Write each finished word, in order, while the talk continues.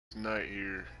Night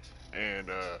here, and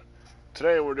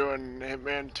today we're doing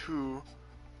Hitman 2,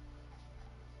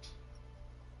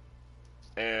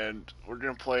 and we're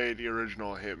gonna play the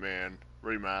original Hitman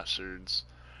remasters.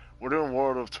 We're doing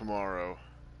World of Tomorrow.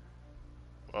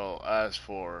 Well, as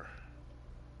for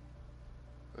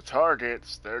the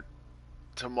targets, their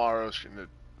tomorrow's gonna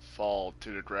fall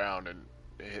to the ground and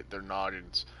hit their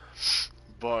noggins.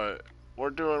 But we're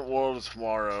doing World of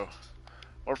Tomorrow.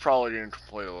 We're probably gonna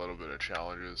complete a little bit of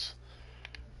challenges,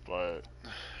 but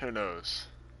who knows?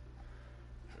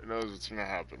 Who knows what's gonna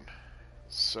happen?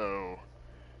 So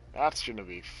that's gonna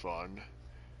be fun.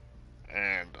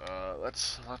 And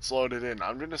let's load it in.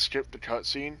 I'm gonna skip the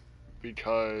cutscene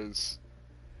because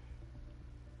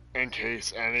in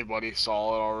case anybody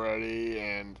saw it already,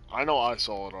 and I know I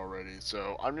saw it already,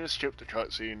 so I'm gonna skip the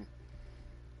cutscene.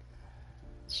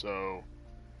 So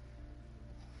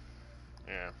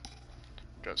yeah,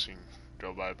 cutscene,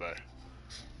 go bye bye.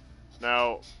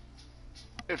 Now,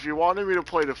 if you wanted me to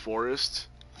play the forest,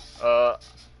 I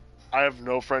have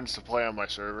no friends to play on my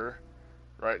server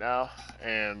right now,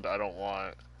 and I don't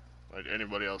want like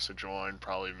anybody else to join,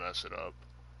 probably mess it up.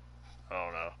 I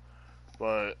don't know,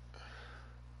 but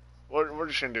we're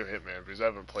just gonna do Hitman because I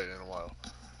haven't played it in a while.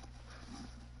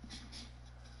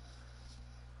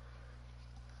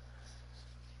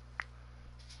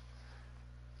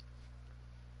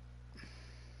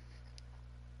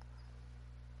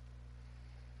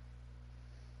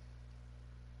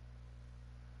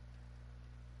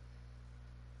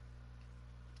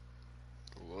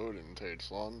 Loading takes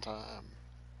a long time.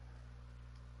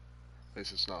 At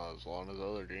least it's not as long as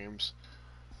other games.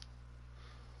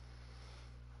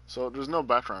 So there's no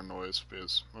background noise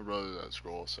because my brother's at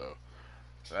school, so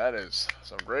that is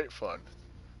some great fun.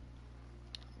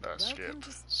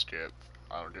 Skip.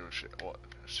 I don't give a shit. What?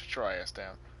 Sit your ass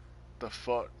down. The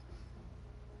fuck?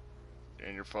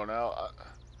 Getting your phone out?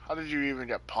 How did you even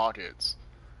get pockets?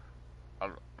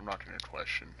 I'm not gonna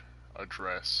question.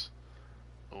 Address.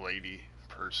 A lady.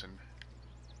 Person.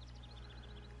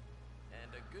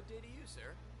 And a good day to you,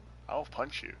 sir. I'll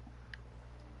punch you.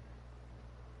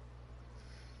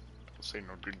 Don't say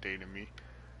no good day to me.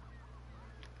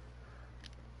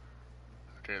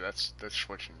 Okay, that's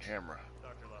switching camera.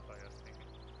 Dr. Lafayette speaking.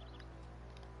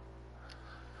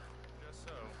 Just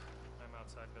so. I'm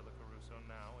outside Villa Caruso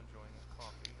now, enjoying a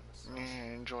coffee in the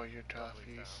sun. Enjoy your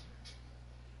toffee.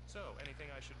 So,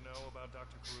 anything I should know about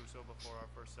Dr. Caruso before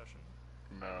our first session?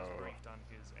 No. I was briefed on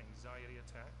his anxiety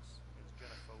attacks, his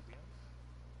genophobia.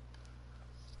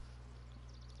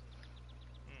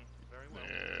 Very well.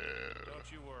 No. Don't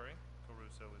you worry.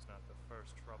 Caruso is not the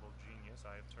first troubled genius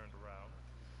I have turned around.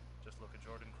 Just look at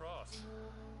Jordan Cross.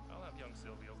 I'll have young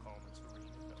Silvio calm and serene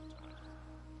in no time.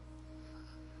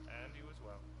 And you as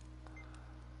well.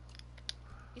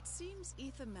 It seems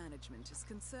Ether Management is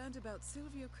concerned about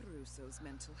Silvio Caruso's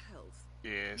mental health.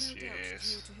 Yes, no doubt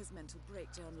yes. due to his mental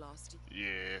breakdown last year.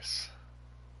 Yes.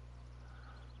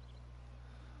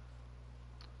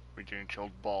 We didn't kill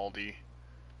Baldy.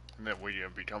 And then we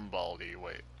didn't become Baldy.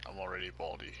 Wait, I'm already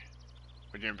Baldy.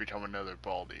 We didn't become another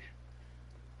Baldy.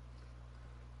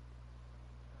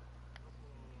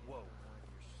 Whoa.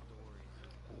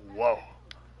 Whoa.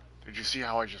 Did you see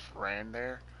how I just ran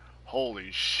there?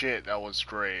 Holy shit, that was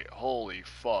great. Holy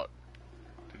fuck.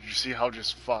 Did you see how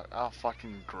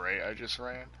fucking great I just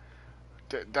ran?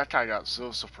 That guy got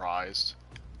so surprised.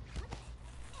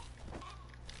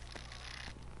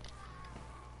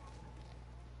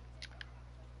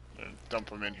 And dump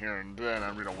him in here and then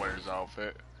I'm gonna wear his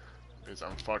outfit. Because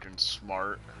I'm fucking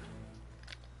smart.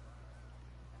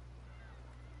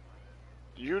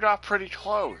 You got pretty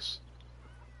close.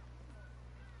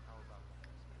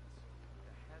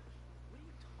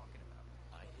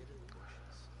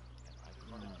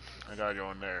 I gotta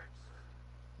go in there.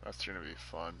 That's gonna be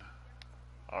fun.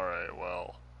 Alright,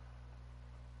 well.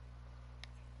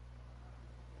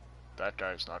 That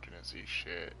guy's not gonna see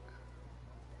shit.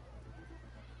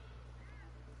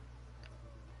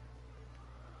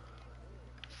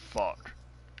 Fuck.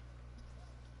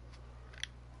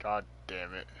 God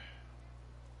damn it.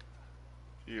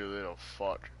 You little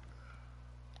fuck.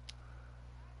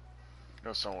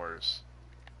 Go somewheres.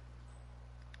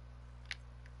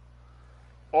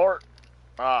 Or,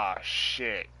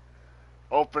 shit.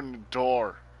 Open the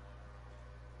door.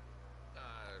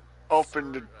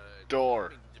 Open the door. I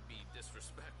don't mean to be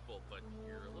disrespectful, but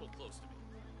you're a little close to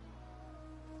me.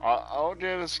 I'll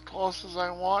get as close as I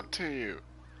want to you.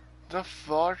 The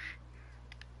fuck?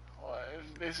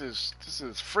 This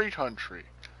is free country.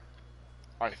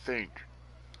 I think.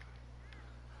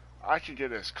 I can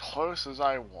get as close as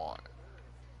I want.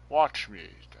 Watch me.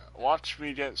 Watch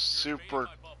me get super.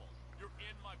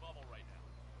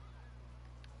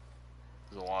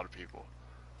 There's a lot of people.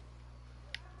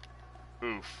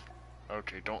 Oof.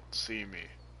 Okay, don't see me.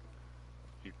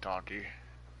 You donkey.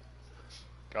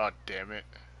 God damn it.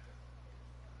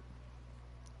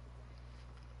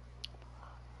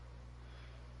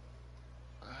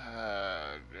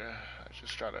 I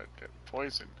just gotta get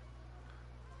poisoned.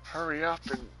 Hurry up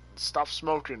and stop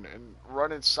smoking and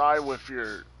run inside with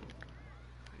your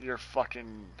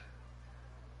fucking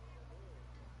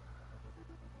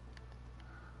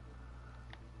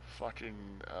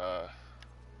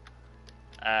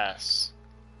ass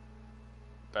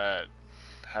that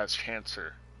has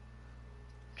cancer.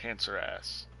 Cancer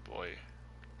ass, boy.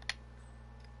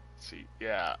 See,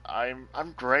 yeah, I'm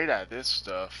great at this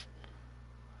stuff.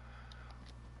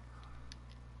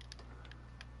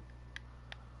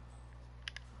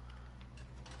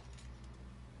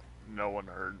 No one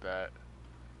heard that.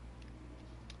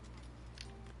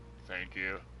 Thank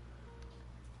you.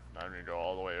 Now I'm gonna go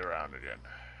all the way around again.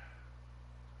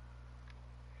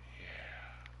 Yeah.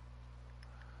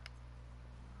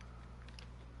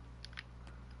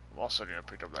 I'm also gonna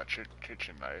pick up that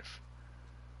kitchen knife.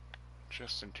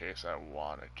 Just in case I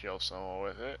want to kill someone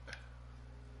with it.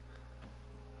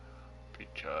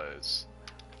 Because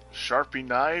Sharpie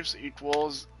knives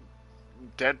equals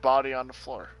dead body on the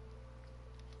floor.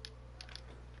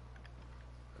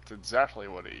 That's exactly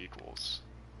what it equals.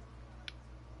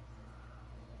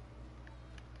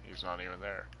 He's not even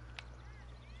there.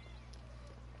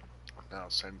 Now,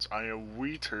 since I am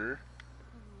weeter,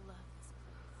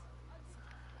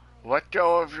 let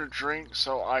go of your drink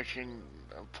so I can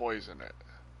poison it.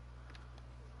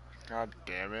 God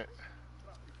damn it.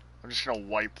 I'm just gonna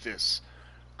wipe this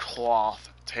cloth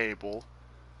table.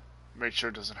 Make sure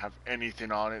it doesn't have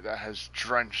anything on it that has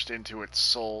drenched into its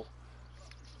soul.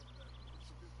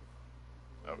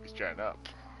 Oh, he's getting up.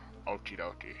 Okie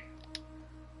dokie.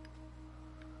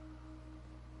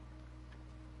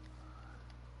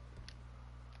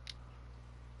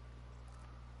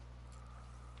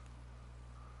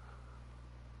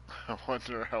 I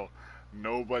wonder how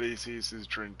nobody sees his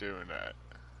drink doing that.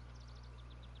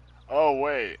 Oh,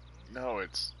 wait. No,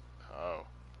 it's... Oh.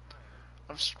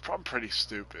 I'm pretty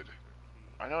stupid.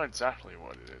 I know exactly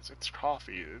what it is. It's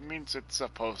coffee. It means it's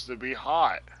supposed to be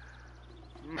hot.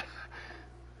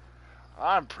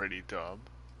 I'm pretty dumb.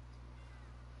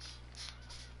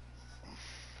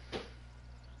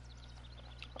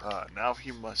 Now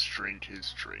he must drink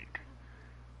his drink.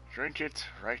 Drink it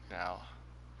right now.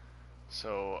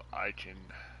 So I can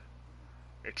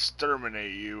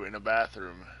exterminate you in a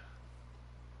bathroom.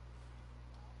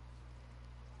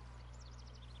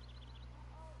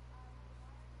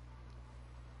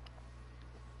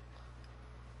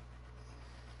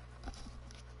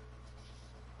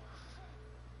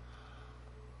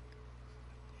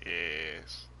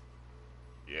 Yes.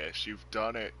 Yes, you've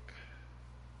done it.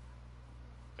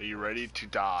 Are you ready to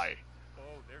die?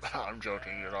 Oh, there's I'm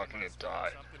joking, you're not gonna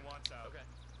die. something wants out. Okay.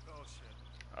 Oh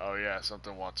shit. Oh yeah,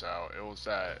 something wants out. It was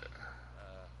that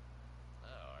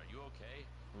Are you okay?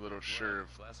 little You shirt want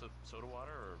of a glass of soda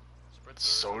water or spritzer?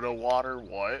 soda water?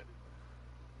 What?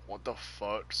 What the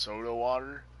fuck? Soda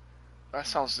water? That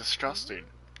sounds disgusting.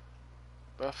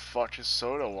 The fuck is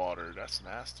soda water? That's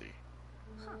nasty.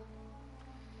 Huh.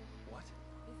 What?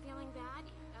 You feeling bad?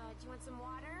 Do you want some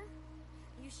water?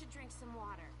 You should drink some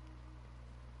water.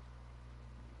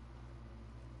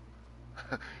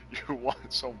 You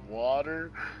want some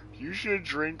water? You should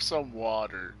drink some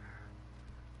water.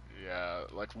 Yeah,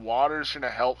 like water's gonna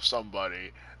help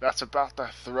somebody that's about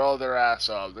to throw their ass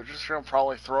up. They're just gonna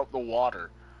probably throw up the water.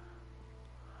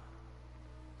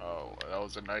 Oh, that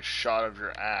was a nice shot of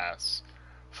your ass.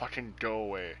 Fucking go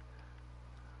away.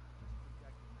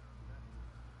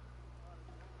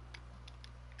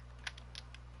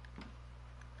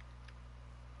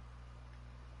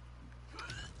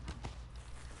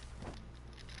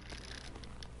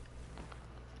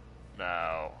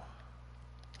 Now,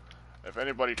 if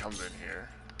anybody comes in here,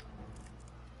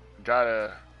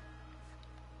 gotta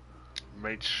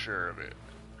make sure of it.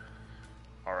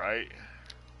 Alright?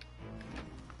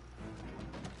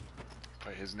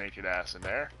 Put his naked ass in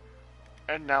there.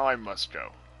 And now I must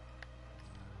go.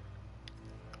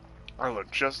 I look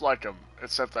just like him,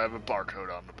 except I have a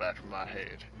barcode on the back of my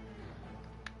head.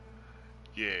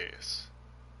 Yes.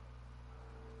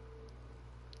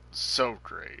 So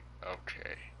great.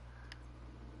 Okay.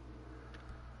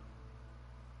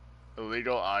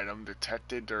 Illegal item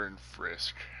detected during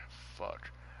frisk. Fuck.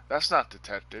 That's not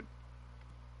detected.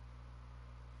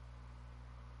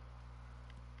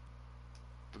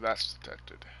 But that's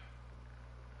detected.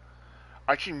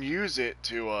 I can use it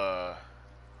to,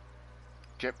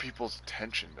 get people's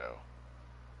attention, though.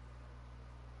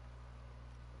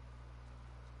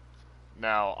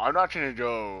 Now, I'm not gonna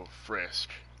go Frisk.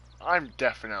 I'm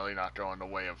definitely not going the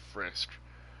way of Frisk.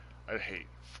 I hate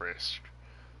Frisk.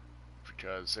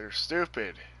 Because they're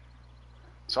stupid.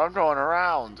 So I'm going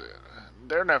around.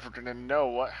 They're never gonna know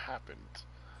what happened.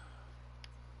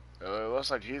 It looks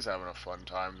like he's having a fun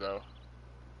time, though.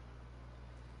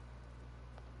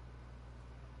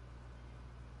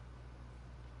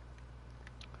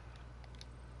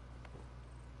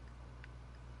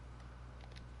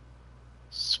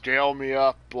 Scale me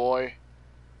up, boy.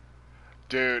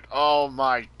 Dude, oh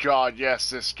my god, yes,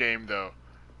 this game, though.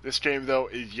 This game, though,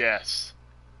 is yes.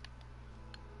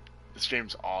 This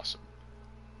game's awesome.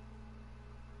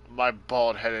 My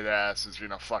bald-headed ass is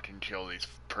gonna fucking kill these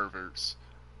perverts.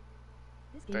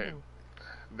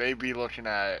 They be looking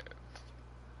at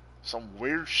some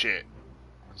weird shit.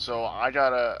 So I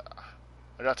gotta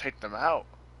take them out.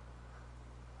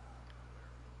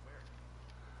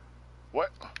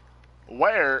 What?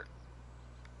 Where?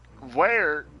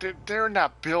 Where? They're in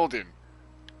that building.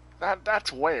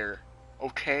 That's where.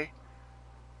 Okay?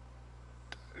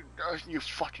 You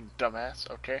fucking dumbass,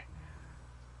 okay?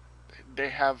 They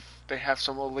have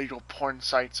some illegal porn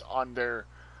sites on their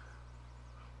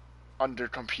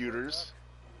computers.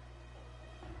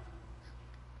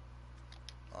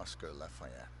 Oscar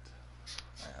Lafayette.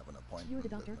 I have an appointment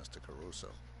with Mr. Caruso.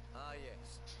 Ah,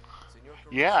 yes. Senor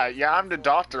Caruso Yeah, I'm the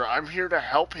doctor. I'm here to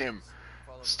help him.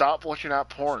 Stop looking at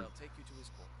porn. I'll take you to his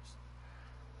quarters.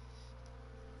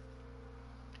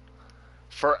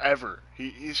 Forever.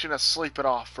 He's gonna sleep it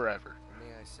off forever. May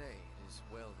I say, it is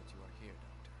well that you are here,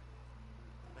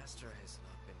 Doctor. Master has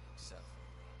not been himself.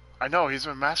 I know, he's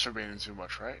been masturbating too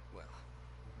much, right? Well,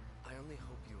 I only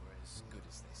hope you are as good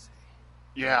as they say.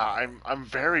 Yeah, I'm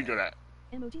very good at.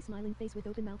 Emoji smiling face with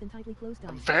open mouth and tightly closed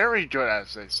I'm eyes. very good,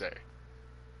 as they say.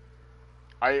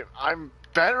 I'm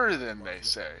better than they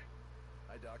say.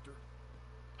 Hi, Doctor.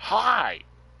 Hi.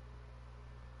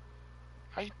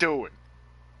 How you doing?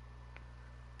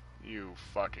 You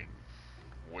fucking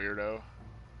weirdo.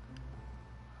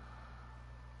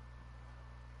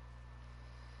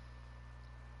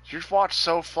 You watch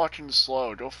so fucking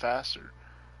slow. Go faster.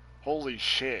 Holy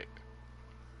shit.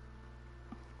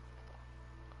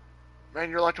 Man,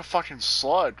 you're like a fucking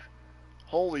slug.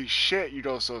 Holy shit, you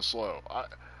go so slow.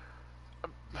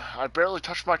 I barely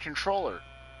touched my controller.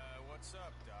 What's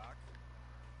up, Doc?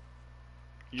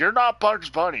 You're not Bugs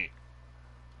Bunny.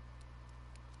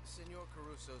 Senor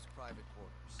Caruso's private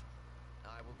quarters.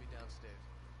 I will be downstairs.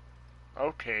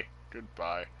 Okay,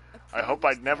 goodbye. A I hope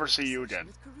I'd previous never see you conversation again.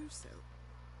 with Caruso.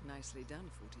 Nicely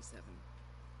done, 47.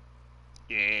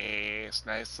 Yes,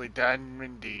 nicely done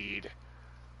indeed.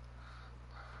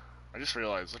 I just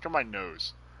realized, look at my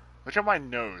nose. Look at my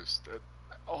nose.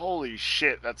 Holy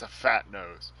shit, that's a fat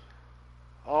nose.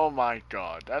 Oh my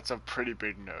god, that's a pretty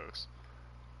big nose.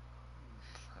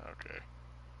 Okay.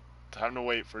 Time to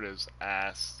wait for this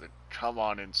ass to come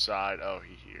on inside. Oh,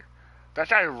 he here. That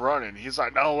guy running, he's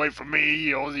like, no, wait for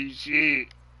me, holy shit.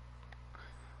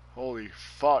 Holy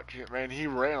fuck, man, he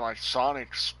ran like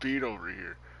Sonic speed over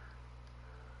here.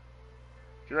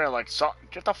 He ran like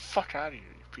get the fuck out of here,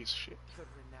 you piece of shit. The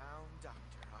renowned Dr.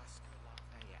 Oscar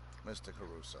Lafayette. Mr.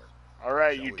 Caruso.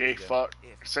 Alright, Shall you we gay begin? fuck.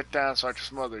 Sit down so I can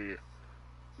smother you.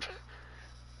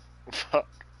 Fuck.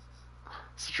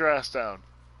 Sit your ass down.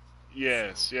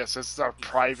 Yes, yes, this is our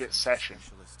private session.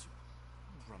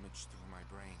 Rummage through my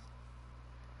brain.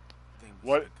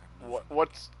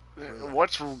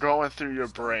 What's going through your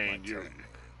brain? You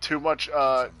too much What's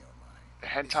on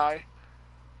your mind? hentai?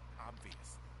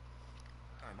 Obvious.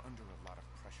 I'm under a lot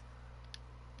of pressure.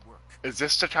 Work. Is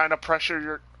this the kind of pressure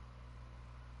you're...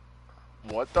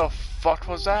 What the fuck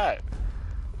was that?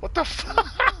 What the fuck?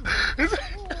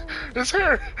 His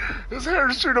hair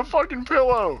is through the fucking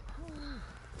pillow.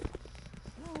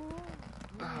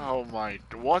 Oh my,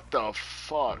 what the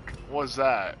fuck was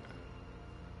that?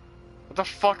 What the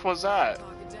fuck was that?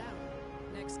 Target down.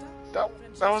 Next up,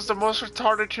 That was the most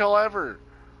retarded kill ever.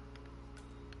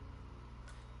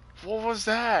 What was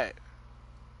that?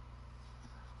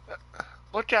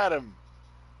 Look at him.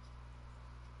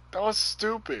 That was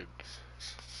stupid.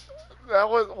 That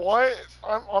was what?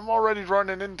 I'm already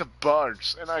running into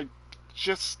bugs, and I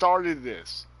just started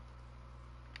this.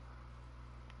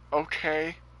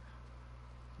 Okay.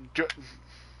 Good.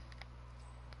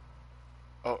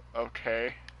 Oh,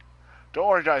 okay. Don't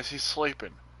worry, guys. He's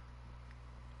sleeping.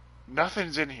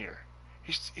 Nothing's in here.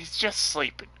 He's just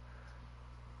sleeping.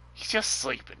 He's just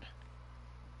sleeping.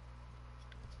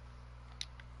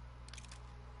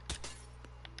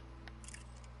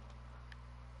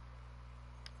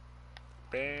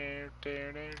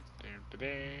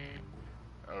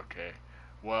 Okay.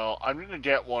 Well, I'm gonna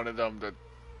get one of them to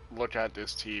look at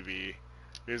this TV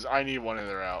because I need one of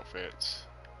their outfits.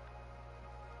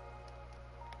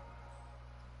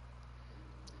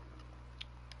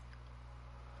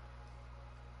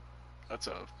 That's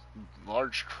a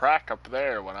large crack up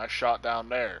there when I shot down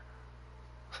there.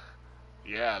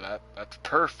 Yeah, that's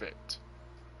perfect.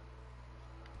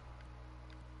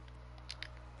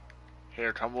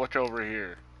 Here, come look over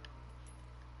here.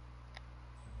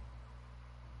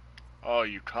 Oh,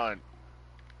 you cunt.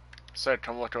 Said,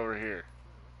 come look over here.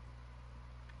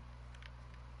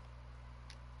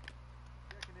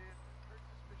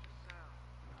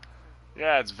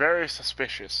 Yeah, it's very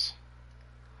suspicious.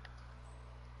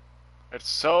 It's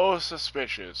so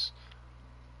suspicious.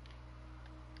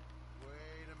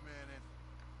 Wait a minute.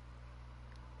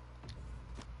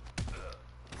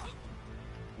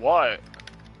 What?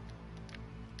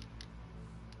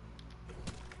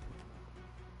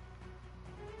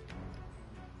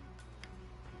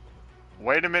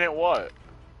 Wait a minute, what?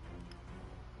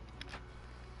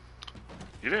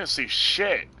 You didn't see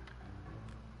shit.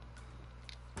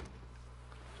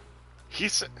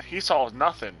 He saw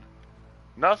nothing.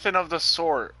 Nothing of the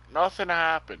sort. Nothing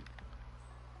happened.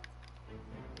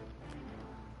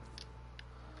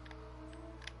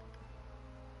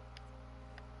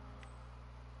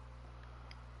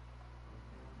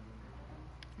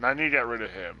 And I need to get rid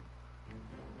of him.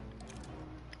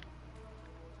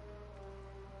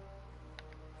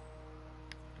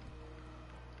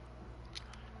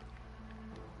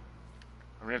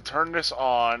 I'm gonna turn this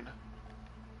on.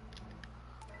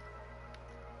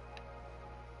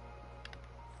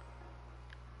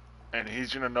 And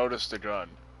he's gonna notice the gun.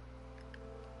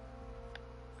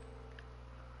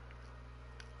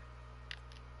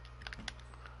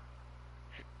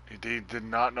 He did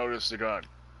not notice the gun.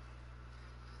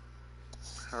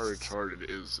 How retarded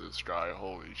is this guy?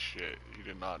 Holy shit. He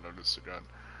did not notice the gun.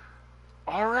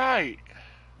 Alright!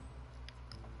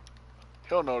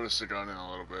 He'll notice the gun in a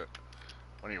little bit.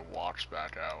 When he walks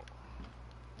back out.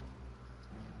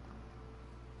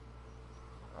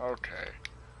 Okay.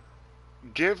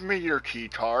 Give me your key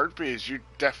card, because you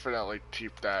definitely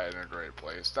keep that in a great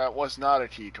place. That was not a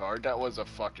key card, that was a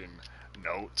fucking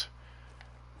note.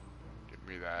 Give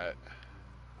me that.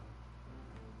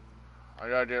 I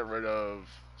gotta get rid of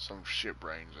some shit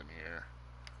brains in here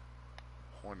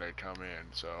when they come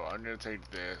in, so I'm gonna take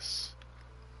this.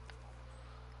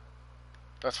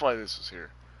 That's why this is here,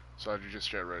 so I can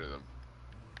just get rid of them.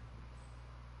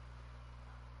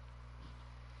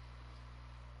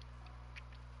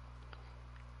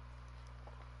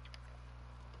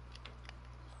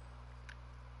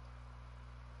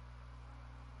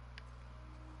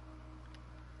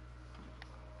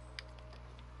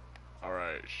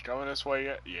 Alright, she coming this way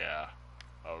yet? Yeah.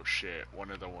 Oh shit, one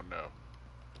of them will know.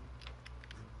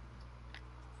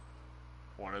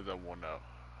 One of them will know.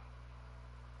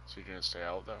 Is he gonna stay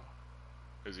out though?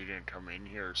 Is he gonna come in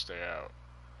here or stay out?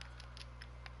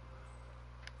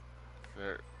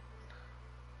 There.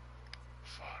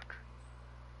 Fuck.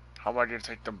 How am I gonna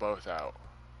take them both out?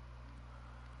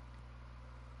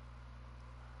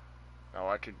 Now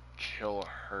I could kill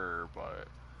her, but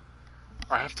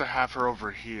I have to have her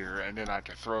over here, and then I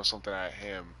can throw something at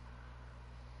him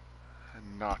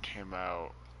and knock him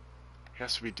out. He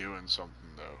has to be doing something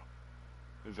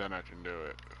though. Then I can do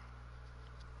it.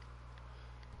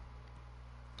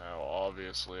 Now,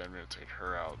 obviously, I'm gonna take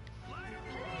her out.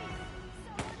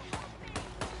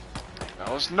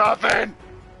 That was nothing!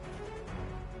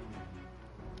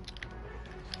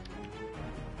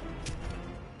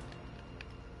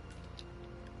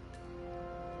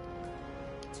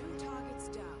 Two targets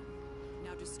down.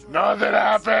 Now destroy. Nothing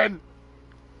happened!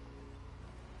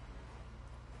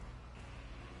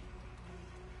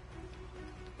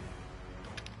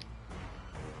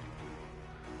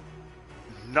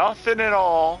 Nothing at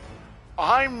all.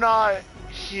 I'm not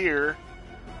here.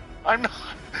 I'm not.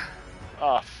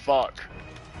 Ah, fuck.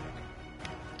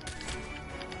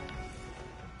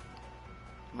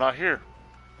 I'm not here.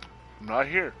 I'm not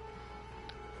here.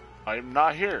 I'm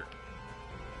not here.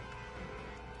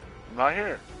 I'm not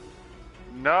here.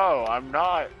 No, I'm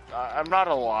not. I'm not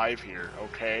alive here,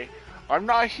 okay? I'm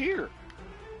not here.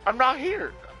 I'm not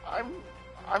here.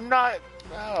 I'm not.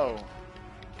 No.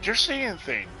 You're seeing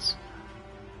things.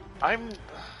 I'm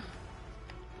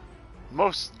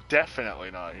most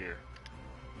definitely not here.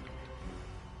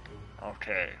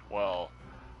 Okay, well,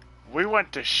 we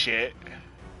went to shit.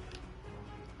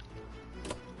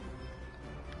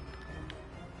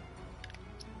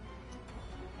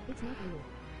 It's not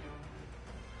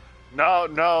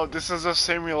real. No, this is a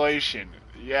simulation.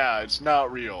 Yeah, it's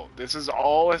not real. This is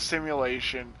all a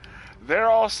simulation. They're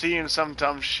all seeing some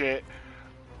dumb shit.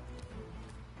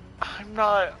 I'm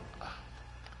not...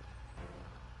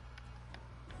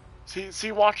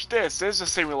 See, watch this. There's a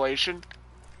simulation.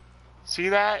 See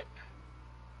that?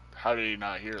 How did he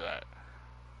not hear that?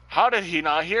 How did he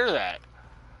not hear that?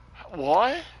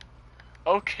 What?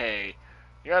 Okay.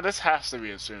 Yeah, this has to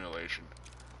be a simulation.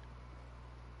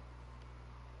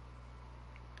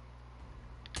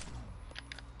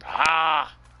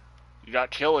 Ah! You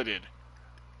got killed.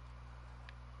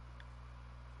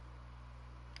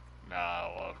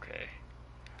 No, okay.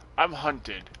 I'm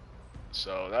hunted,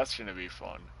 so that's gonna be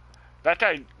fun. That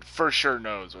guy for sure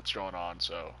knows what's going on,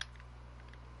 so...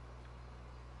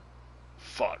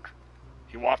 Fuck.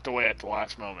 He walked away at the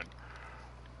last moment.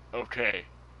 Okay.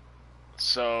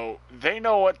 So, they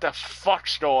know what the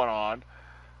fuck's going on.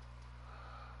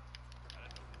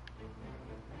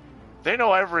 They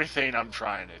know everything I'm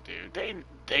trying to do. They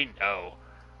know.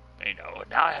 They know.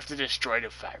 Now I have to destroy the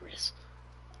virus.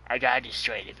 I gotta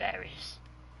destroy the virus.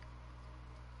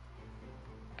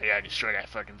 I gotta destroy that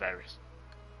fucking virus.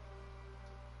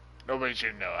 Nobody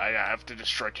should know. I have to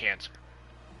destroy cancer.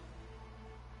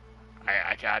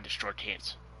 I gotta destroy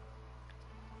cancer.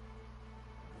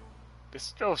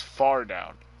 This goes far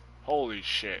down. Holy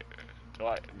shit. Do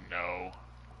I? No.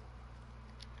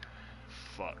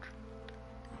 Fuck.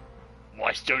 Well,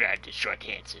 I still gotta destroy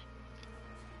cancer.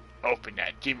 Open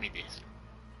that. Give me this.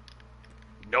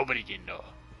 Nobody can know.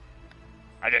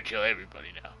 I gotta kill everybody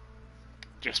now.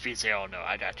 Just because they all know,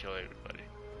 I gotta kill everybody.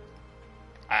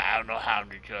 I don't know how I'm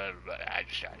gonna kill everybody. I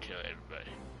just gotta kill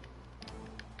everybody.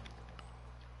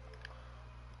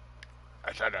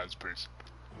 I thought that was pretty simple.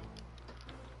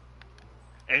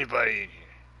 Anybody in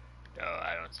here? No,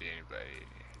 I don't see anybody in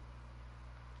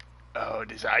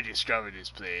here. Oh, I discovered this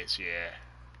place, yeah.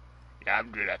 Yeah,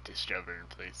 I'm good at discovering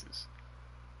places.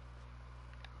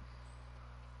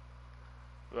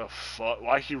 The fuck?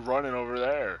 Why he running over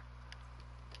there?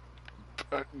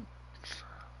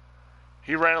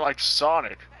 He ran like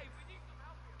Sonic.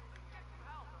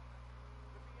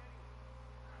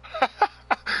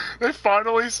 They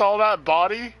finally saw that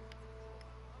body?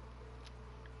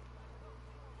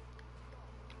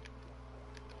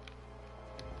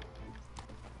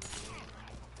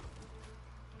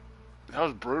 That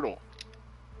was brutal.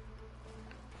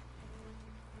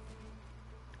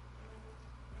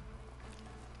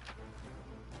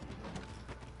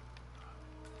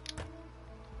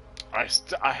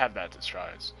 I had that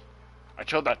disguise. I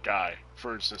killed that guy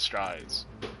for his disguise.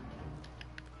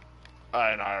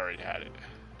 And I already had it.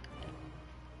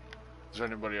 Is there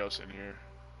anybody else in here?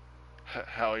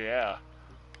 Hell yeah.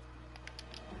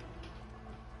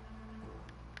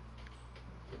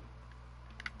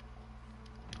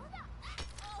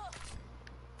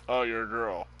 Oh, you're a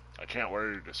girl. I can't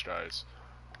wear your disguise.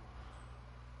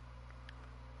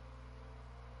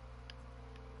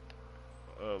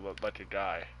 Let you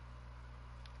die.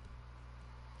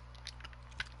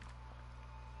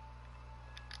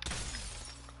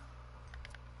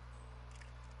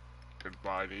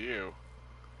 Goodbye to you.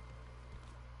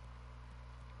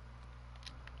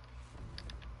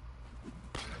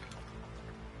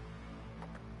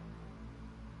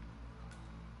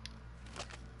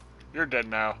 You're dead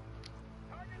now.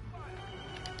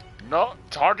 No,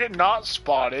 target not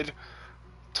spotted.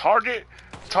 Target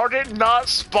not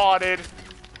spotted.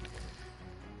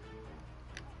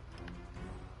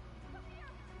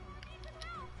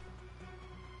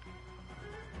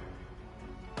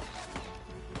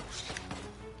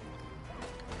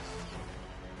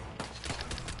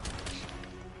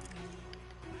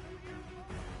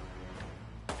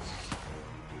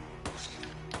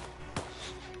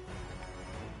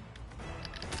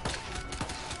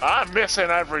 I'm missing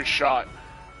every shot.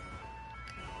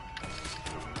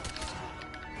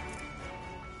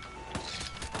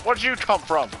 Where'd you come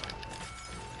from?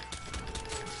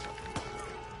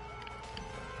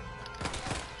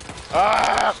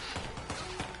 Ah!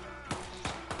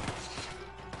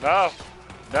 No.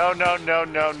 No, no, no,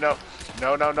 no, no.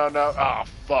 No, no, no, no. Oh,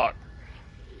 fuck.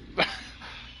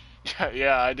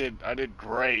 Yeah, I did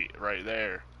great right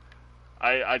there.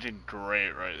 I did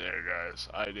great right there, guys.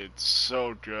 I did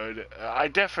so good. I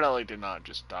definitely did not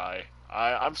just die.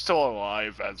 I'm still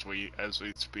alive as we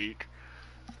speak.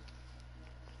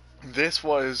 This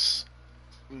was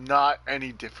not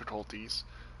any difficulties.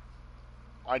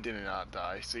 I did not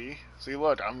die. See,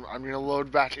 look, I'm gonna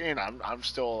load back in. I'm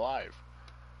still alive.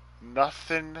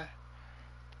 Nothing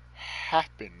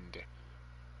happened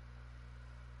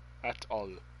at all.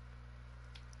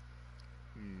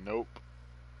 Nope.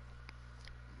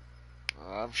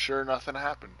 I'm sure nothing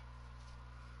happened.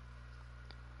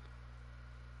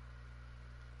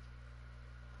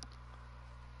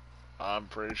 I'm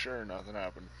pretty sure nothing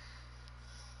happened.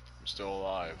 I'm still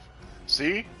alive.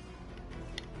 See?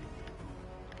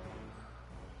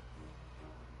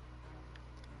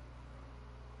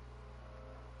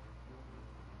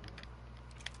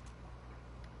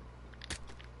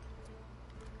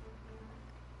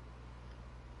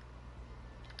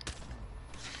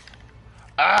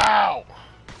 Ow!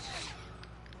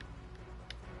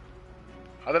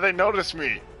 How did they notice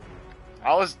me?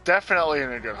 I was definitely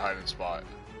in a good hiding spot.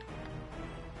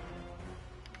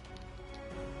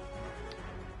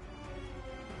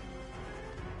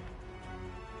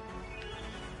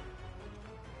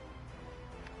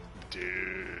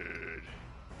 Dude.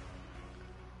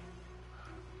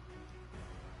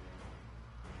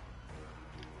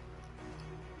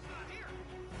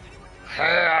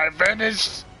 Hey, I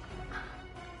finished!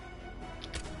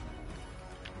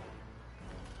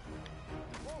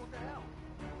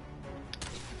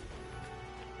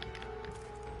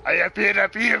 I appeared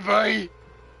up here, boy!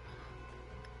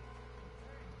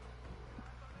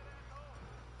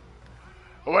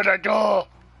 Where'd I go?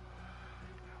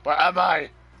 Where am I?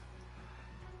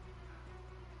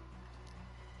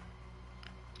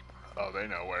 Oh, they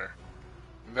know where.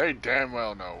 They damn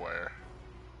well know where.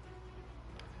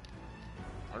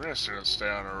 I'm just gonna stay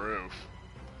on a roof.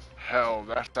 Hell,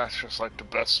 that's just like the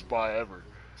best spy ever.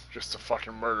 Just to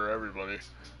fucking murder everybody.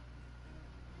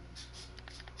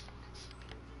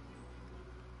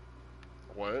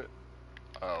 What?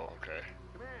 Oh, okay.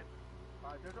 Come in.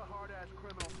 There's a hard-ass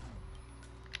criminal.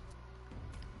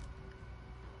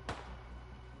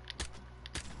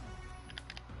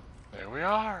 There we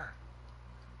are.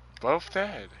 Both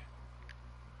dead.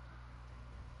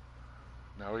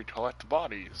 Now we collect the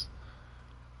bodies.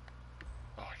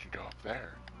 Oh, I can go up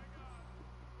there.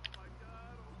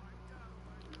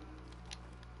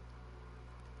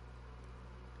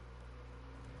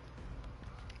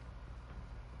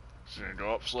 Just gonna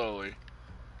go up slowly.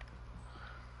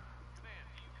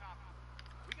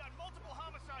 We got multiple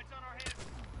homicides on our hands.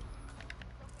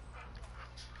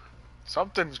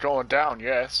 Something's going down,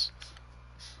 yes.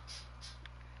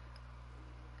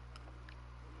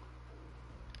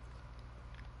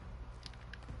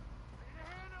 Need a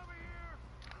hand over here.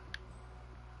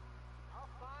 I'll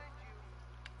find you.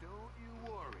 Don't you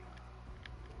worry.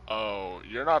 Oh,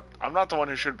 you're not. I'm not the one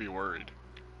who should be worried.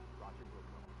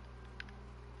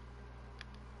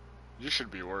 You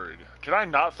should be worried. Can I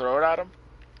not throw it at him?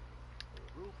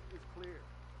 Roof is clear.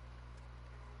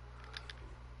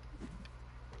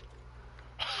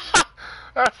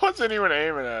 I wasn't even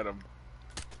aiming at him.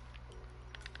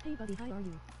 Hey buddy, how are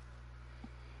you?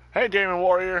 Hey, Demon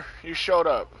Warrior, you showed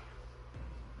up.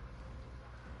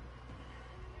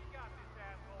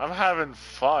 I'm having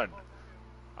fun.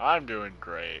 I'm doing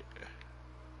great.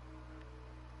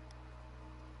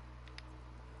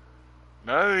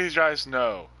 None of these guys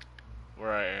know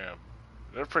where I am.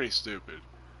 They're pretty stupid.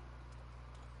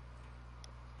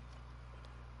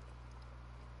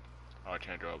 Oh, I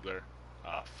can't go up there.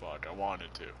 Ah, fuck, I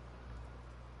wanted to.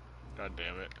 God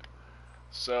damn it.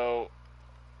 So,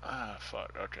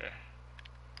 fuck, okay.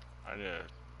 I need to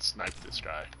snipe this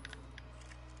guy.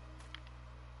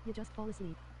 You just fall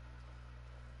asleep.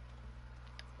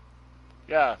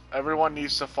 Yeah, everyone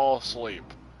needs to fall asleep.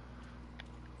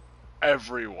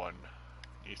 Everyone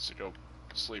needs to go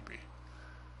sleepy.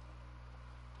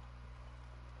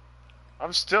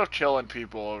 I'm still killing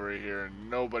people over here and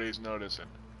nobody's noticing.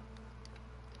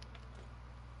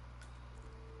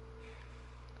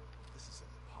 This is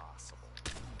impossible.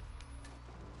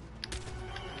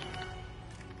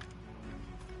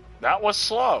 That was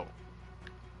slow.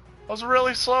 That was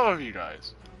really slow of you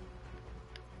guys.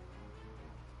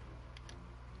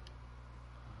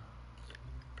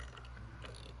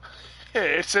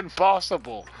 It's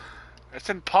impossible. It's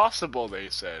impossible, they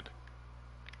said.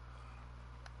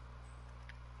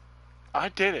 I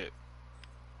did it.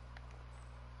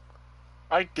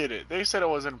 I did it. They said it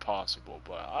was impossible,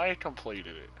 but I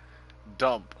completed it.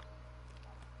 Dump.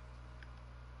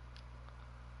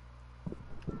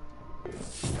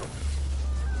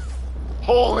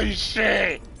 Holy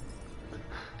shit!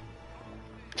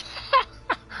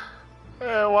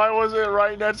 Man, why was it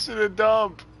right next to the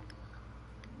dump?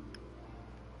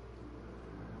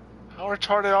 How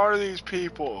retarded are these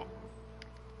people?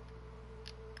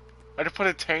 I could put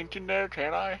a tank in there,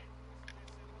 can I?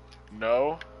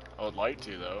 No? I would like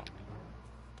to, though.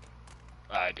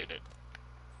 I did it.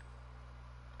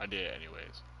 I did it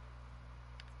anyways.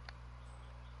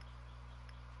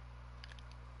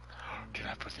 Can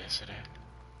I put this in it?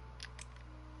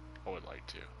 I would like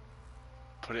to.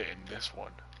 Put it in this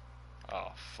one.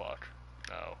 Oh, fuck.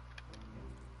 No.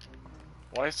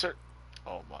 Why is there...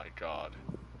 Oh my god.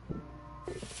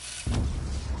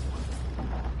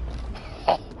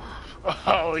 Oh,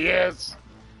 oh yes!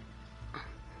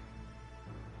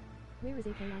 Where is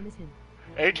AK? I miss him.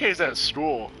 AK's at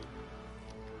school.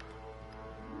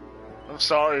 I'm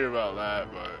sorry about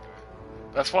that, but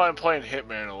that's why I'm playing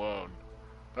Hitman alone.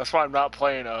 That's why I'm not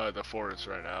playing the Forest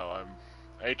right now.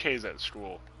 AK's at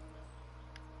school.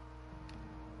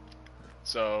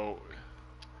 So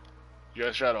you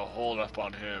guys gotta hold up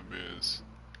on him because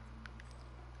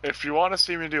if you want to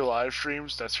see me do live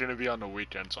streams, that's gonna be on the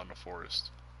weekends on the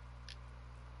Forest.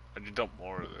 I need to dump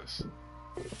more of this.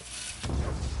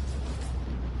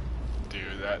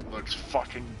 Dude, that looks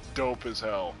fucking dope as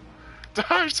hell.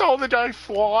 I saw the guy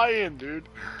flying, dude.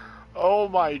 Oh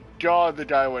my god, the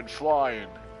guy went flying.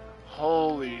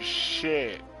 Holy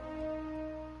shit.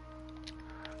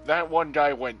 That one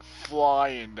guy went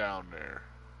flying down there.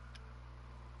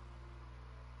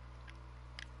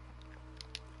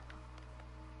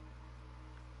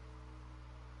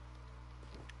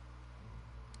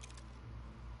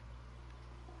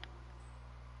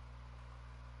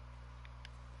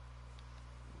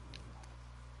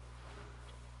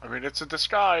 I mean, it's a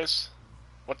disguise.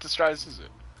 What disguise is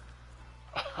it?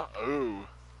 Oh,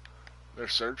 they're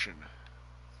searching.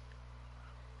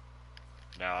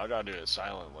 Now I gotta do it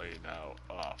silently now.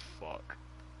 Oh, fuck.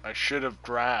 I should have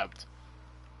grabbed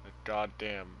the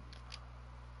goddamn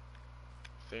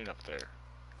thing up there.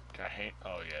 Can I hang?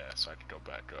 Oh, yeah, so I can go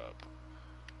back up.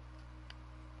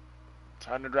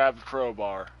 Time to grab the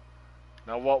crowbar.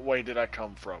 Now, what way did I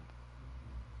come from?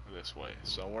 This way.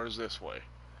 So, where's this way?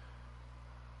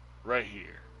 Right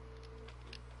here.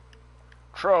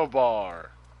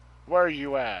 Crowbar! Where are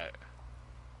you at?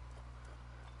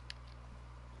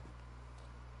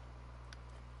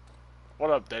 What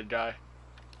up, dead guy?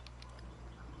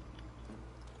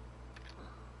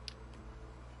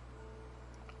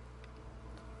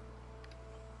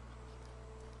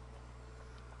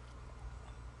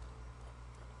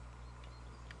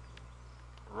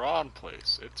 Wrong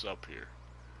place. It's up here.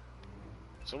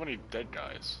 So many dead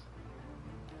guys.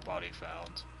 Body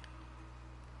found.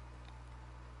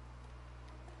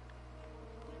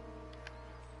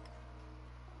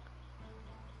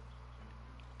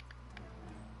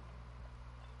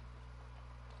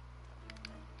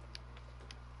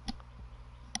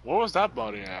 What was that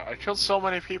body at? I killed so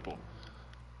many people.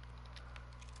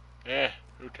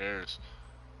 Who cares?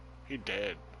 He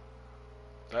dead.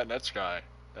 That next guy.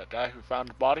 That guy who found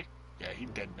the body? Yeah, he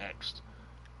dead next.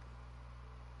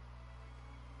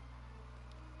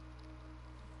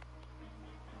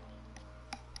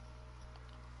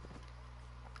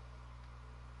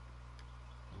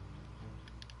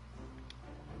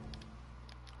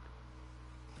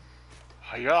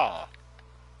 Hiya!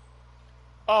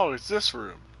 Oh, it's this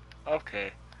room.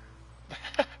 Okay.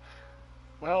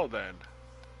 Well then.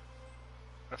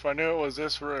 If I knew it was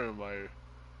this room, I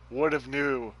would have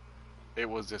knew it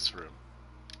was this room.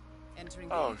 Entering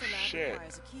the Oh, ether lab shit.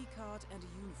 requires a key card and a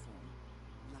uniform.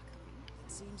 Luckily,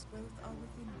 it seems both are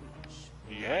within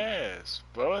reach. Yes,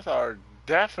 both are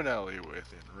definitely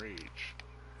within reach.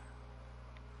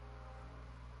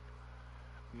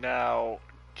 Now,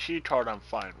 key card I'm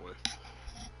fine with.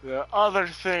 The other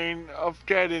thing of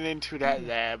getting into that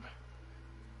lab,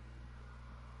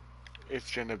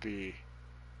 it's gonna be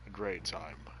a great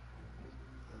time.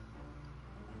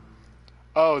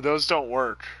 Oh, those don't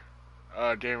work.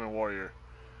 Game and Warrior.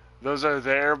 Those are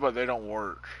there, but they don't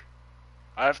work.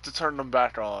 I have to turn them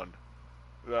back on.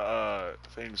 The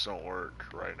things don't work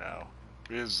right now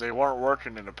because they weren't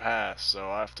working in the past, so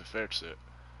I have to fix it.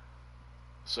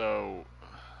 So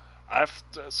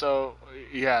so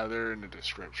yeah, they're in the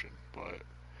description, but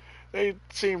they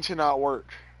seem to not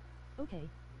work. Okay.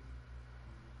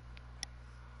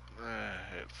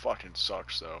 It fucking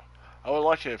sucks though. I would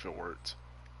like it if it worked,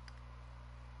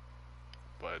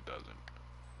 but it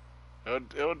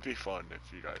doesn't. It would be fun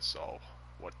if you guys saw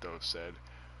what those said.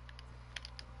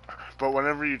 But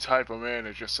whenever you type them in,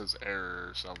 it just says error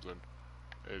or something.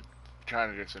 It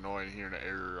kind of gets annoying hearing an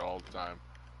error all the time.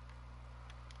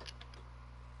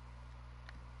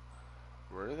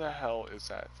 Where the hell is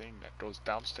that thing that goes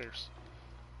downstairs?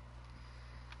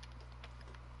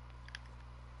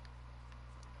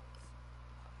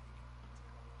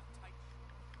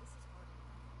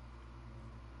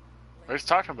 What are you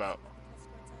talking about?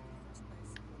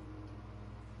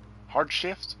 Hard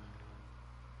shift?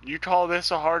 You call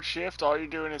this a hard shift? All you're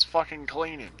doing is fucking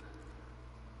cleaning.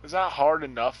 Is that hard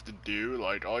enough to do?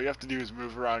 Like, all you have to do is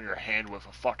move around your hand with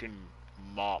a fucking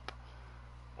mop.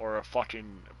 Or a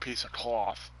fucking piece of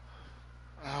cloth.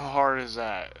 How hard is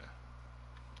that?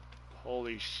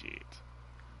 Holy shit.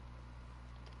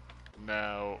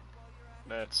 Now,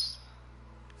 that's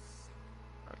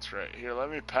right. Here, let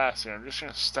me pass here. I'm just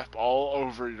gonna step all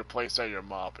over the place that you're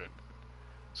mopping,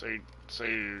 so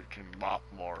you can mop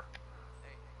more.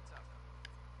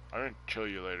 I'm gonna kill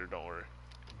you later. Don't worry.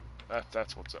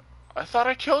 That's what's up. I thought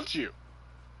I killed you.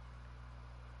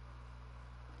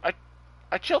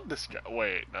 I killed this guy.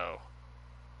 Wait, no.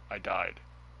 I died.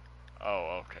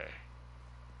 Oh, okay.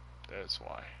 That's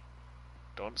why.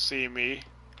 Don't see me.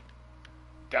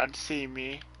 Don't see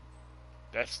me.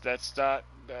 That's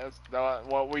not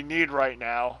what we need right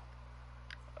now.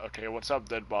 Okay, what's up,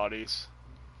 dead bodies?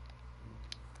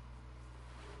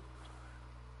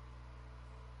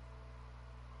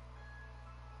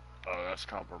 Oh, that's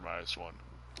compromised one.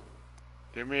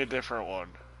 Give me a different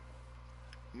one.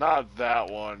 Not that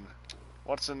one.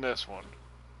 What's in this one?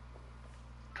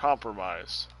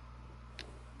 Compromise.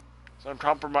 So I'm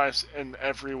compromised in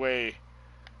every way.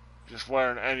 Just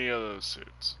wearing any of those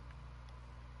suits.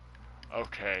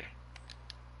 Okay.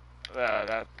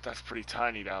 That's pretty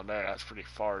tiny down there. That's pretty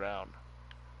far down.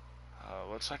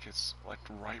 Looks like it's like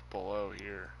right below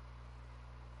here.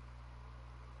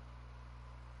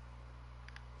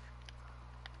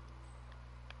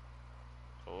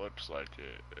 Looks like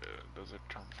it. Does it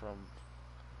come from?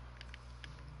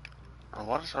 I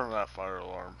want to turn on that fire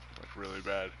alarm, like really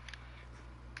bad.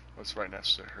 What's right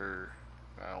next to her?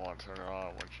 I don't want to turn it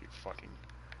on when she fucking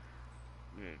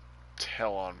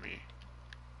tell on me.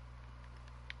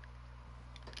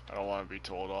 I don't want to be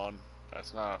told on.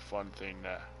 That's not a fun thing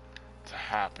to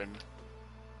happen.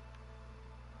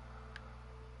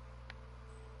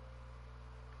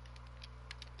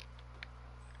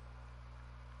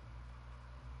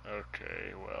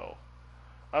 Okay, well,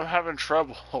 I'm having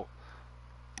trouble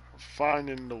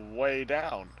finding the way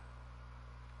down.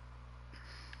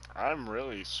 I'm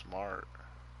really smart.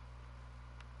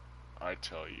 I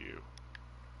tell you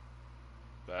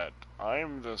that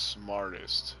I'm the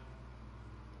smartest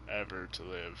ever to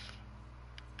live.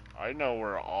 I know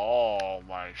where all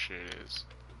my shit is.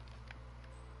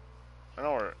 I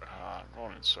know where. I'm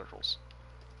going in circles.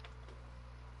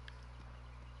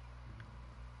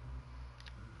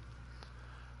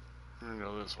 I'm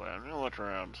gonna go this way. I'm gonna look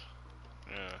around.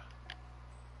 Yeah.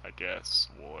 I guess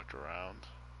we'll look around.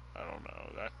 I don't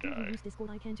know. That Do you guy. use Discord?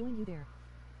 I can join you there.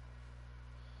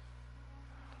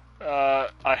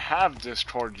 I have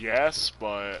Discord, yes,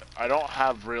 but I don't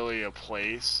have really a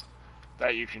place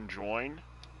that you can join.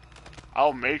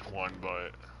 I'll make one,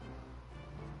 but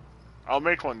I'll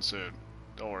make one soon.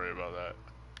 Don't worry about that.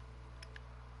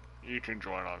 You can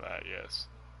join on that, yes.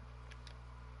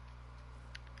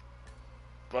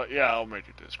 But yeah, I'll make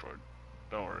a Discord.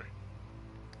 Don't worry.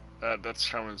 That's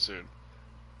coming soon.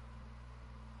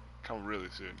 Come really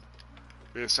soon.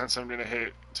 Because since I'm gonna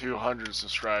hit 200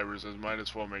 subscribers, I might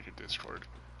as well make a Discord.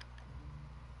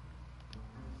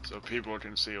 So people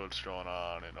can see what's going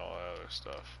on and all that other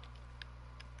stuff.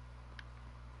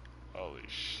 Holy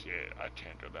shit, I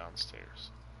can't go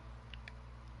downstairs.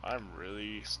 I'm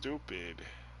really stupid.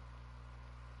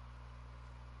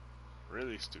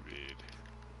 Really stupid.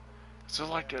 Is there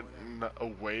like a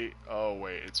way? Oh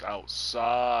wait, it's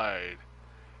outside.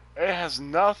 It has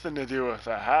nothing to do with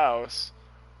the house.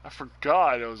 I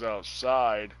forgot it was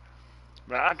outside.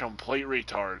 Man, I'm a complete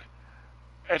retard.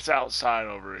 It's outside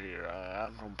over here.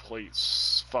 I'm complete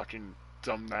fucking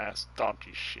dumbass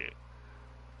donkey shit.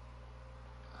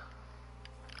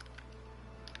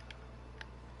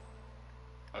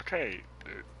 Okay,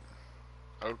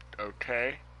 dude.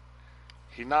 Okay.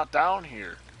 He's not down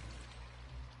here.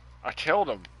 I killed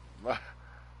him. I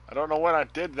don't know when I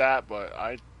did that, but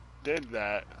I did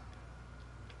that.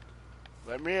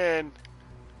 Let me in.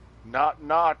 Knock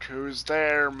knock, who's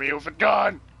there? Me with a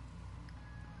gun!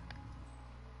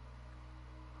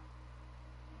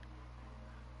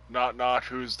 Knock knock,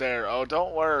 who's there? Oh,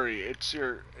 don't worry, it's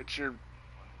your... You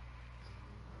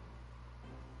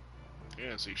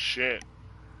didn't see shit.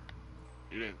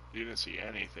 You didn't see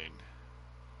anything.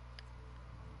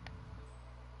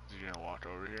 Is he gonna walk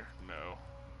over here? No.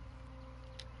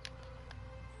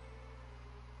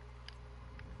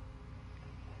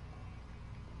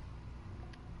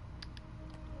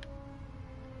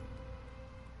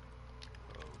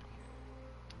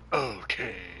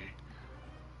 Okay.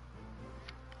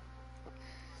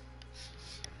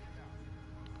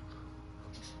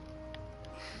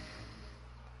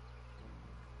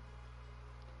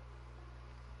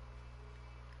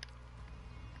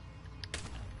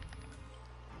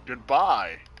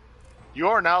 Goodbye. You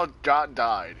are now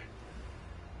died.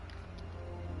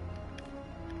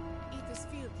 Ether's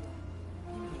field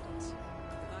lab. You need it. The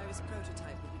virus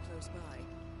prototype will be close by.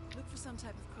 Look for some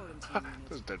type of quarantine unit.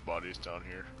 There's dead bodies down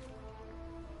here.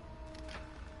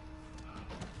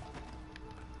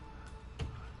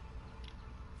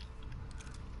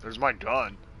 There's my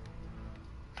gun.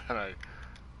 And I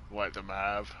let them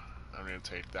have. I'm gonna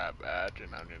take that badge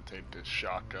and I'm gonna take this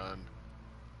shotgun.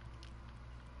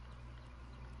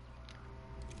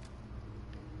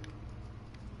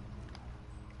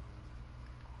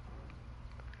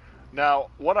 Now,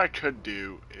 what I could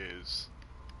do is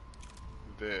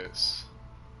this.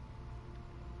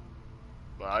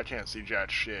 But I can't see jack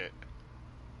shit.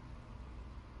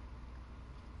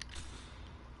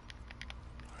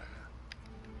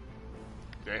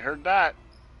 They heard that.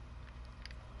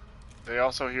 They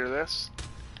also hear this.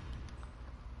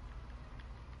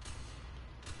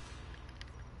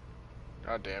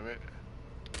 God damn it.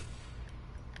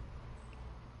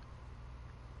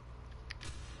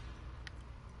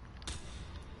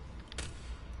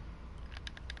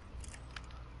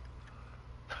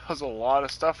 That was a lot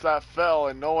of stuff that fell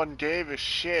and no one gave a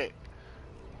shit.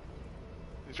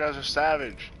 These guys are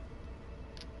savage.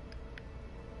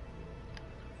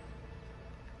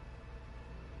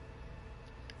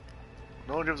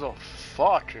 No one gives a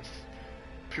fuck if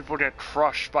people get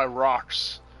crushed by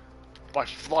rocks. By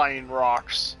flying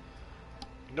rocks.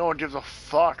 No one gives a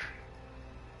fuck.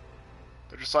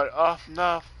 They're just like, oh,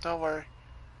 no, don't worry.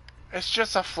 It's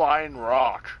just a flying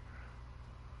rock.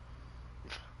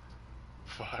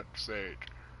 Fuck's sake.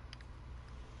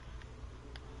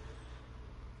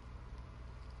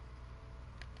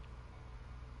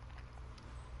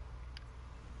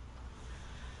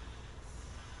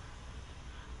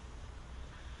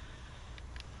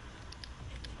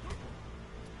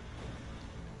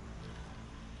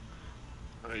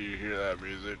 Oh, you hear that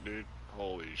music, dude?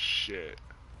 Holy shit.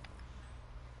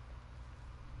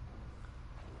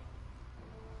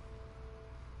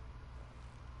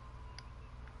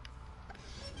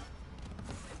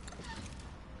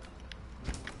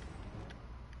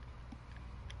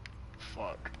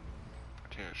 Fuck.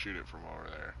 I can't shoot it from over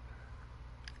there.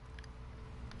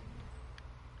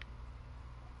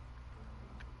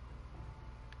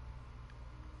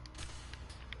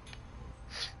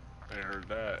 They heard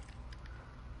that.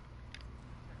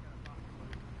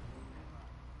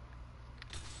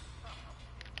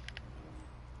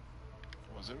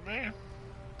 Was it me?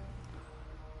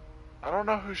 I don't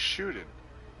know who's shooting.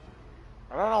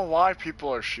 I don't know why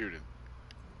people are shooting.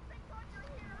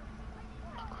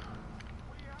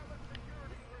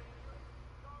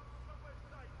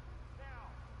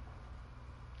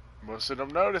 Most of them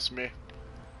noticed me.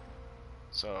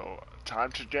 So,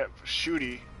 time to get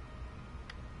shooty.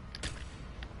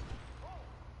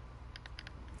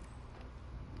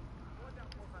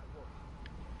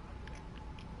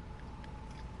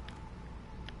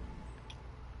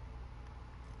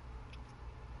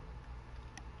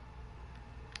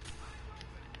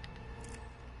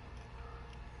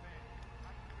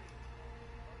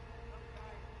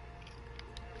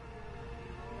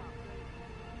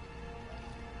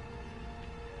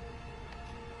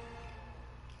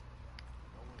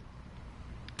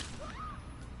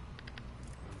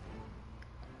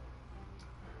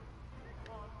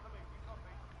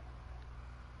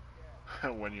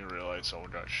 When you realize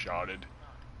someone got shotted.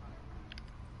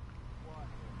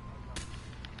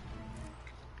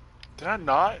 Did I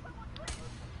not?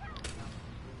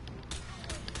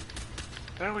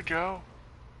 There we go.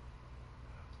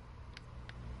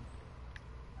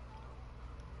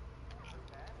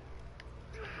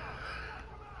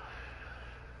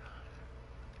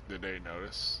 Did they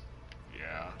notice?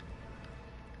 Yeah.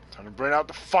 Time to bring out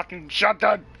the fucking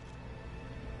shotgun!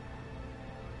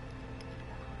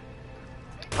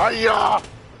 Hiya!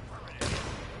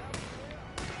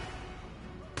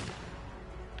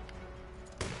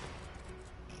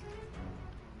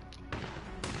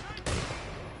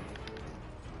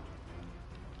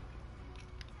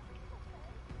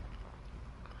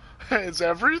 Is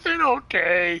everything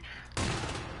okay?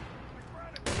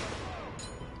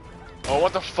 Oh,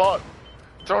 what the fuck?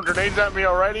 Throwing grenades at me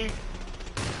already?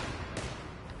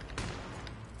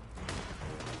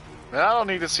 Man, I don't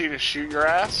need to see to shoot your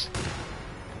ass.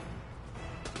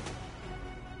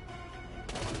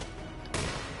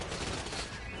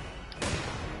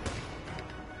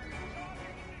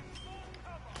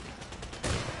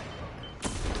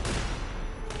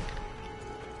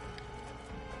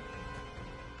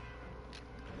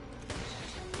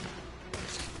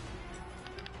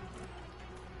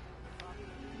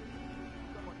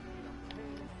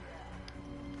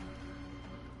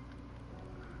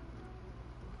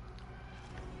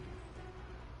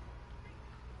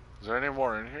 Is there any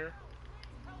more in here?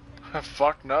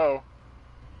 Fuck no.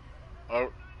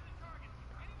 Oh.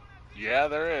 Yeah,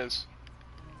 there is.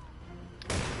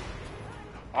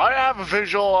 I have a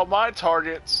visual on my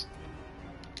targets.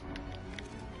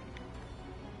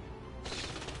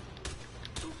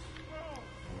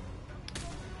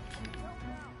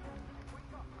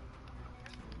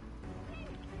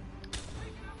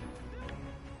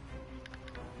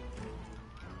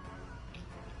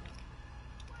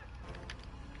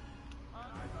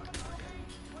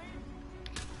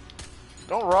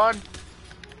 Don't run.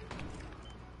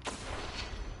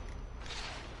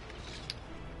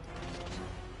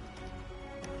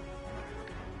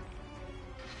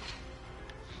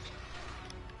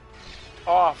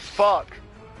 Oh, fuck.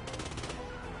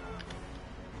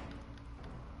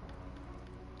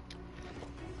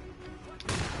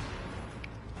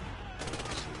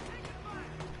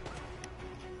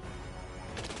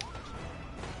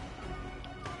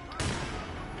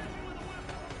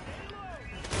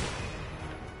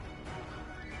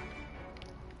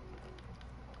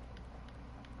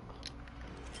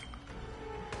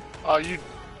 Oh, you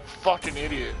fucking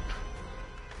idiot.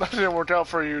 That didn't work out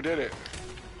for you, did it?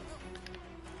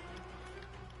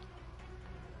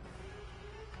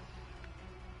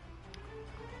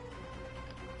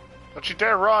 Don't you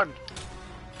dare run!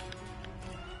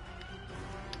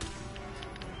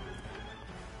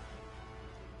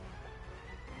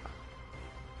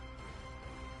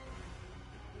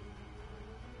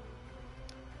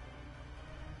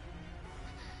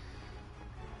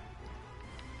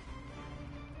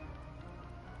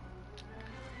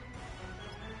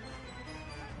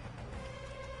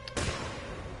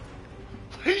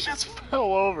 He just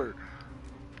fell over.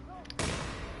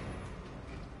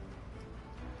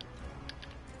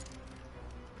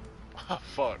 Oh,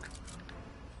 fuck.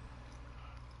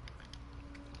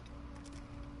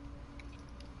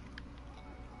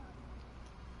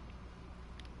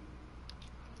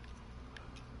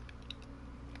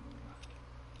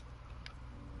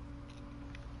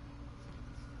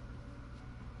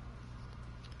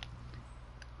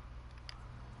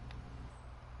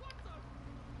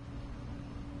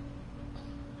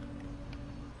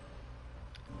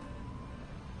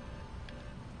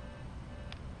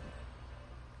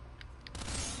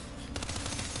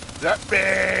 That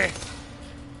me.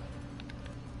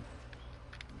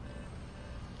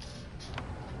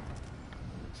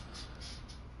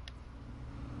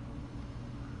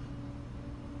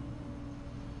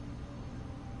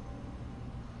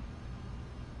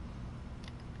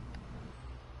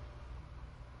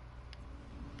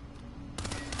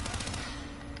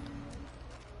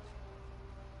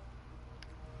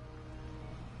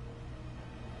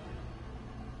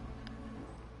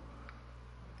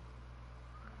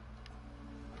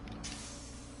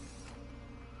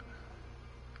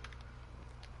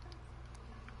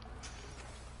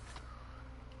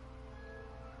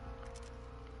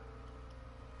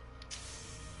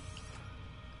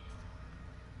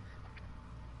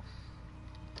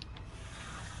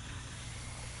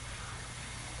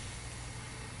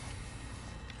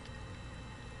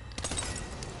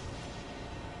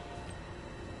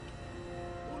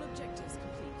 All objectives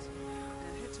complete.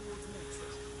 Now head towards an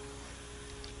exit.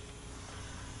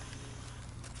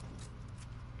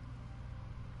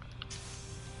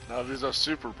 Now these are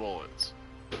super bullets.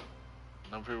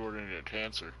 Now people are gonna get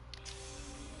cancer.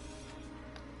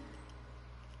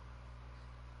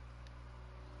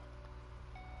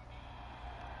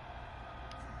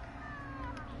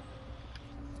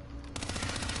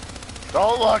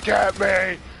 Don't look at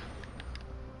me!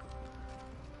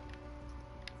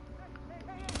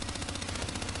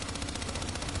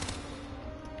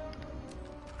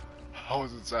 How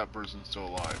is it that person still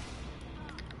alive?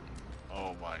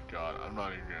 Oh my god, I'm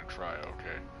not even gonna try,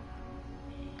 okay.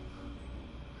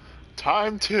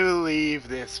 Time to leave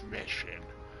this mission.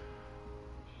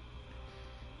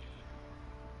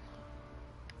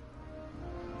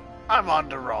 I'm on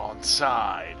the wrong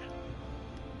side.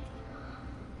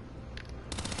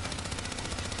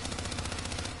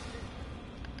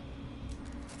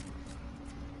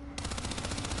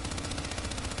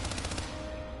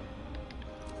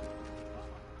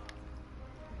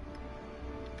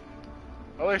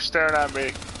 Oh, they're staring at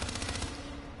me.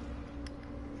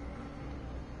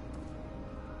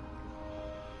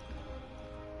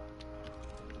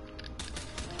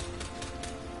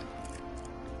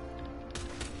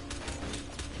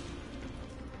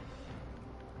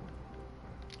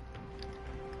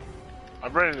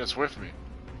 I'm bringing this with me.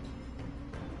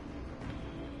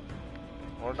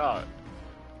 Or not.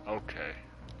 Okay.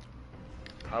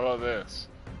 How about this?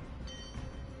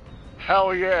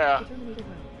 Hell yeah! The Terminator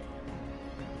ground.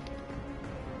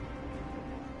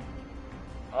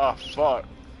 Oh, fuck.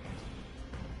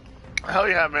 Hell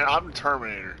yeah, man, I'm the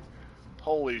Terminator.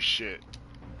 Holy shit.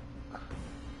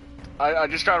 I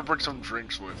just gotta bring some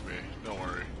drinks with me. Don't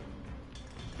worry.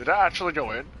 Did that actually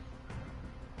go in?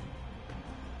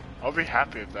 I'll be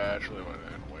happy if that actually went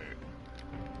in. Wait.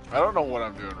 I don't know what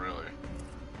I'm doing, really.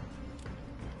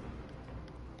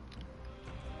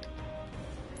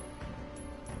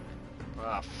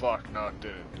 Ah, fuck. No, it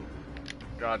didn't.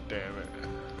 God damn it.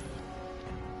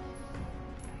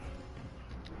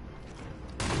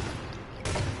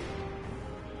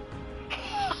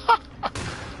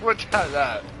 much at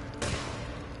that.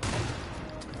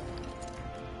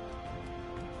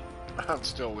 I'm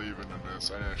still leaving in this.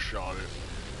 I just shot it.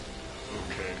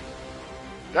 Okay.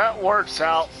 That works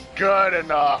out good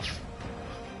enough.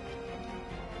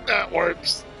 That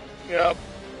works. Yep.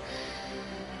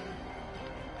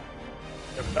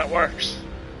 Yep, that works.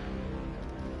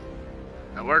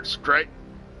 That works great.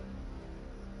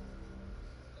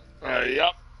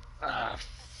 Yep.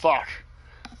 Fuck.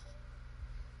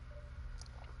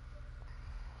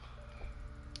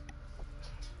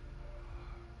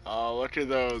 Look at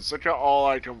those. Look at all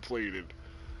I completed.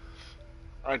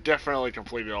 I definitely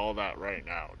completed all that right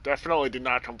now. Definitely did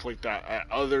not complete that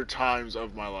at other times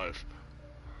of my life.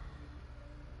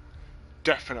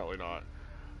 Definitely not.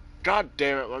 God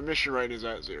damn it, my mission rate is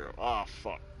at 0. Ah,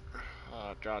 fuck.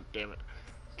 Oh, god damn it.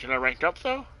 Can I rank up,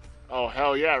 though? Oh,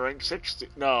 hell yeah, rank 60.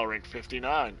 No, rank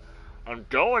 59. I'm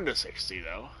going to 60,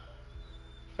 though.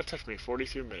 That took me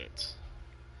 42 minutes.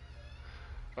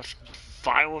 That's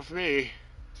fine with me.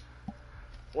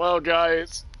 Well,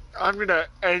 guys, I'm gonna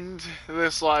end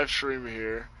this live stream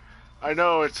here. I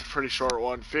know it's a pretty short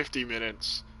one, 50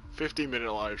 minutes. 50-minute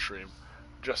live stream.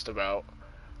 Just about.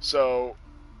 So,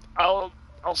 I'll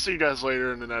see you guys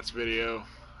later in the next video.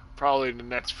 Probably in the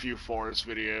next few Forest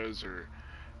videos or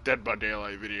Dead by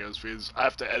Daylight videos, because I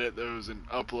have to edit those and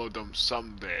upload them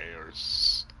someday, or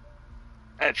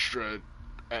extra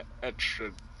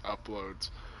uploads.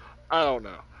 I don't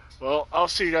know. Well, I'll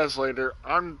see you guys later.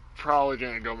 I'm probably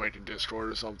gonna go make a Discord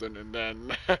or something and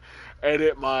then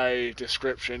edit my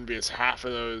description, because half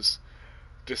of those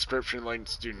description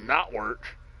links do not work.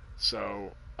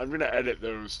 So I'm gonna edit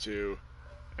those too.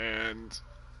 And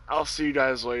I'll see you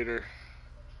guys later.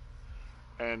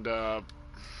 And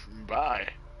bye.